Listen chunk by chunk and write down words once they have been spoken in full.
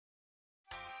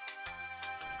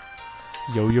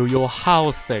Yo,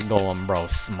 how's it going,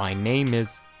 bros? My name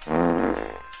is...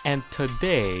 And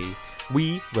today,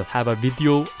 we will have a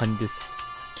video on this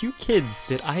cute kids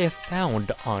that I have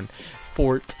found on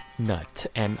Fortnut.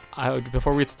 And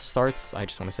before we start, I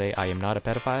just want to say I am not a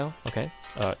pedophile, okay?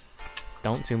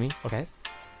 Don't sue me, okay?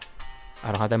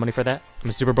 I don't have that money for that. I'm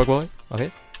a super broke boy, okay?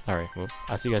 Alright, well,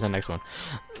 I'll see you guys on the next one.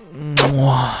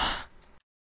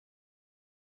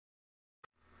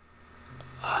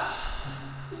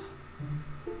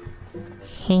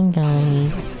 Hey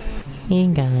guys,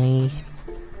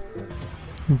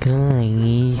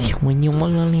 when you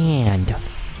wanna land?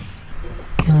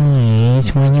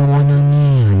 Guys, when you wanna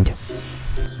land?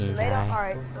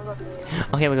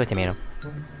 Okay, we'll go tomato.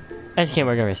 Okay,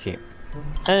 we're gonna rescue.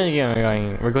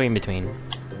 We're going in between.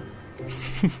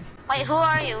 Wait, who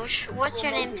are you? What's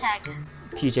your name tag?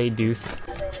 TJ Deuce.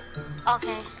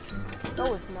 Okay.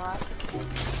 No, it's not.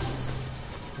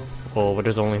 Well, but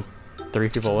there's only 3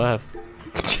 people left.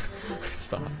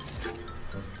 Stop.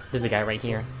 There's a guy right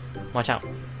here. Watch out.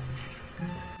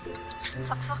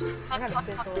 I got a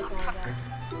pistol with all that.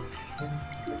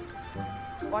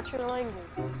 Watch your language.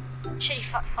 Shitty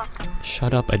fuck.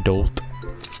 Shut up, adult.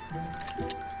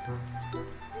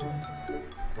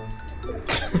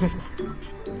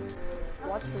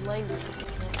 Watch your language.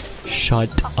 Shut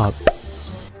up.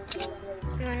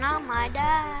 You're not my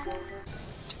dad.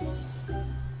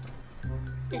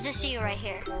 Is this you right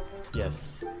here?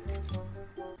 Yes.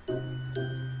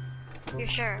 You're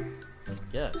sure?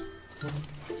 Yes.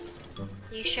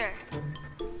 You sure?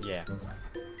 Yeah.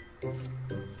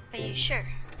 Are you sure?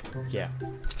 Yeah.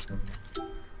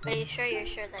 Are you sure you're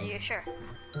sure that you're sure?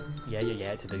 Yeah,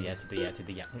 to the yeah.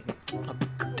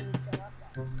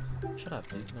 Shut up,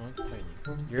 dude. No one's telling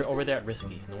you. You're over there at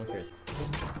risky. No one cares.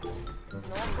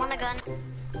 Want a gun?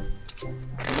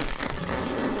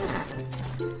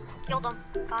 Killed him.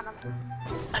 Got him.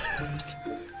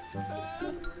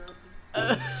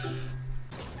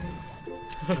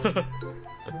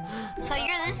 So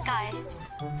you're this guy.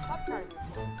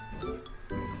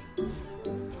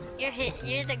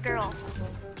 You're the girl.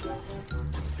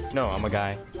 No, I'm a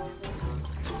guy.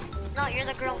 No, you're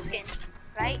the girl skin,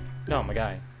 right? No, I'm a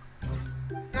guy.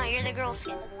 No, you're the girl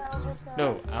skin.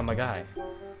 No, I'm a guy.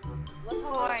 Who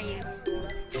are you?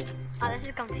 Oh, this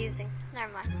is confusing.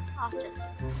 Never mind. I'll just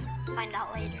find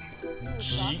out later.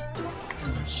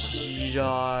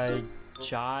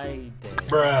 Jaden.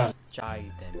 Bruh.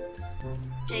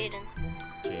 Jaden.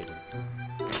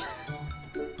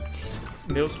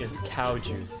 Milk is cow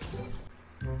juice.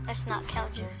 That's not cow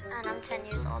juice, and I'm 10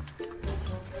 years old.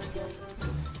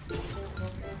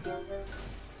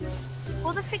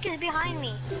 Who the frick is behind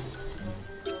me?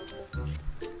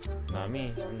 Not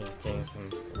me. I'm just getting some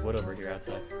wood over here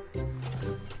outside.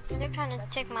 They're trying to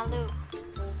take my loot.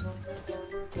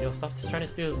 Yo, stop trying to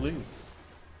steal his loot.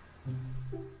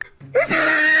 Get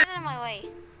out of my way.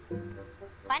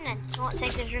 Fine then. You won't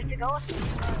take this route to go with me?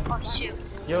 Oh shoot.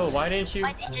 Yo, why didn't you?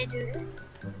 Bye DJ Deuce.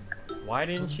 Why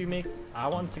didn't you make? I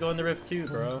want to go in the rift too,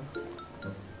 bro.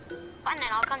 Fine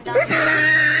then, I'll come down.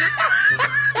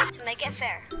 To make it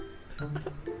fair.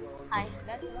 Hi.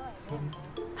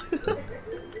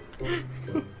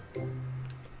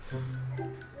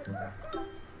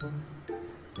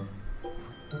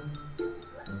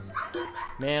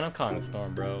 Man, I'm calling a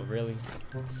storm, bro. Really?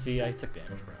 See, I took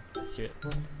damage, bro. Shit.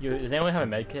 Yo, does anyone have a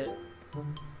med kit?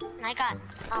 I got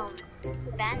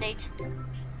band-aids.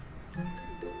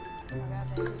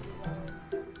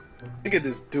 Look at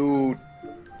this dude.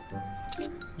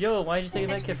 Yo, why'd you take a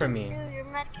med kit from me? Steal your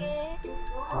med kit.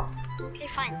 Okay,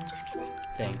 fine. Just kidding.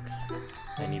 Thanks.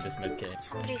 I need this med kit.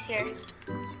 Somebody's here.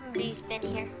 Somebody's been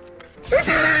here.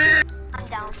 I'm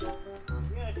down.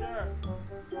 Yeah, sure.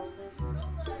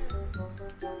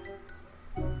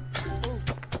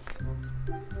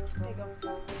 There you go.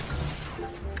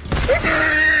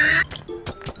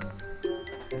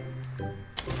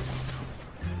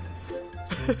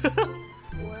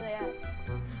 Where they at?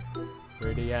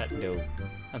 Where they at, though?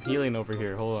 I'm healing over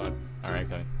here. Hold on. Alright,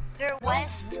 okay. They're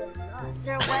west.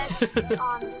 They're west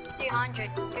on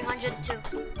 300. 302.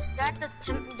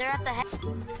 They're at the head.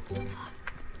 Fuck.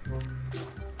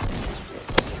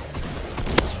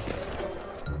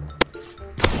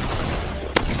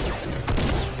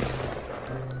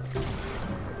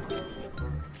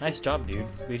 Nice job, dude.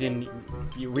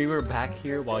 We were back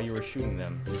here while you were shooting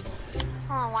them. I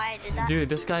don't know why I did that. Dude,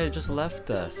 this guy just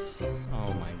left us.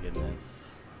 Oh my goodness.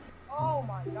 Oh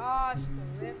my gosh,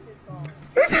 the rift is gone.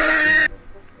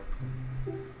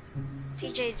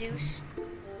 TJ Zeus.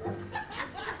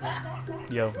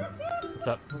 Yo, what's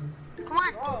up? Come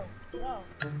on. Whoa, whoa.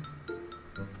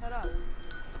 Shut up.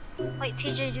 Wait,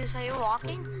 TJ Juice, are you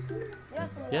walking?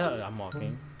 Yes, I'm Yeah, I'm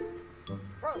walking.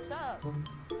 Bro, shut up. Who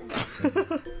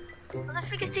the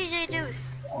frick is TJ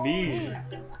Juice? Me.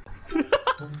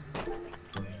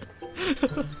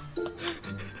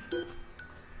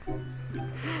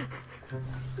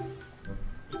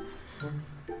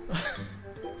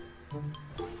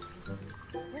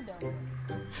 You're done.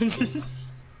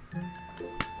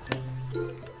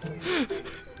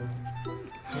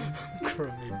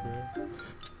 Crying, bro.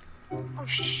 Oh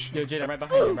shh. Yo, Jaden, right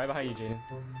behind you, Jaden.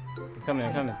 I'm coming,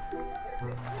 I'm coming. I'm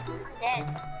dead.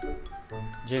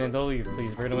 Jaden, don't leave,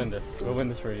 please. We're gonna win this. We'll win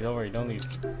this for you. Don't worry, don't leave.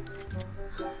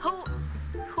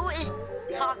 Who is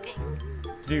talking?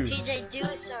 Dude. TJ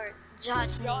Juice or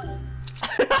Judge Nate?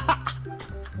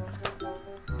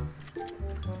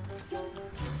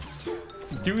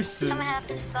 Deuces. Tell me how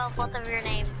to spell both of your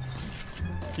names.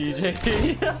 TJ.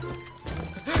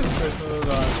 Hold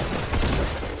on.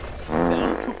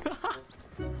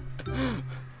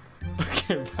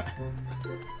 Okay, bye.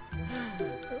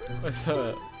 What's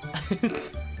up?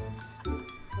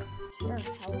 Sure,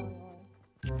 how long?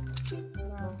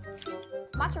 No.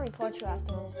 I'm about to report you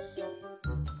after this.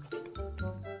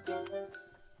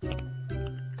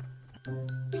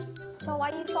 So why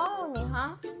you following me, huh?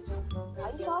 Why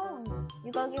you following me?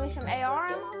 You gonna give me some AR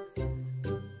ammo?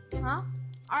 Huh?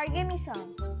 Alright, give me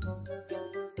some.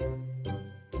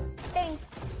 Thanks.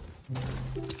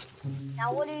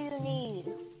 Now what do you need?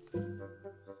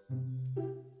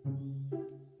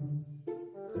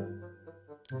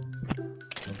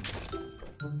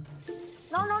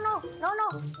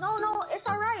 No, it's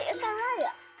alright,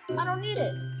 I don't need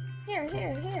it. Here.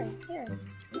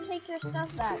 You take your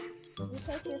stuff back.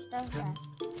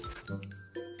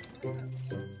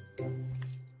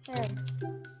 Here.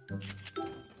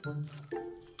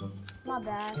 My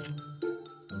bad.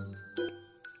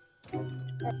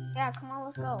 Yeah, come on,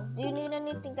 let's go. Do you need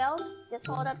anything else? Just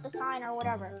hold up the sign or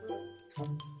whatever.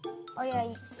 Oh yeah,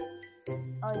 you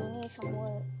need some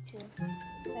wood too.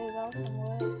 There you go, some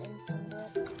wood and some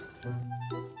wood.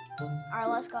 Alright,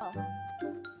 let's go.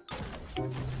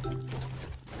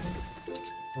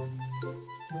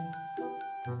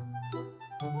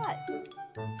 What?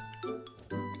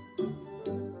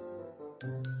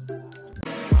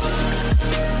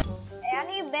 Hey, I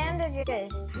need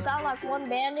bandages. You got like one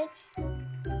bandage?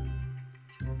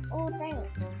 Oh, thanks.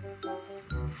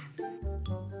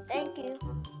 Thank you.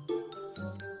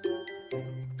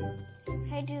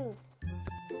 Hey, dude.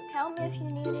 Tell me if you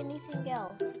need anything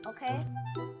else, okay?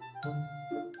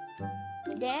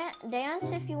 Dance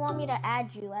if you want me to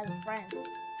add you as a friend.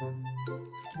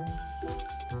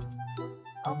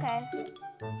 Okay.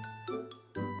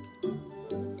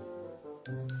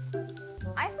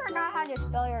 I forgot how to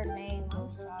spell your name.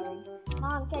 I'm sorry.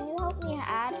 Mom, can you help me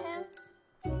add him?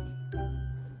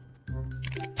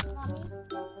 Mommy?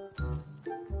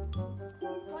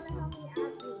 Wanna help me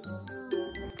add you?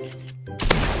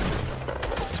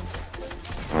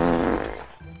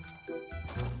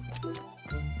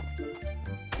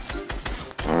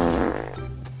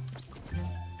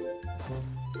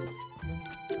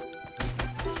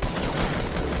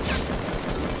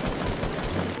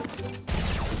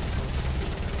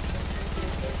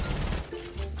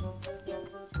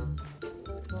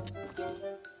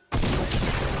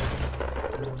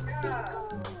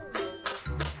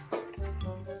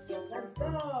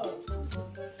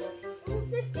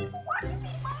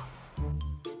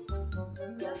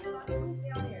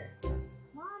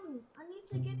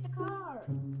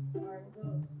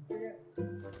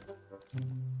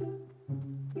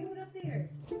 You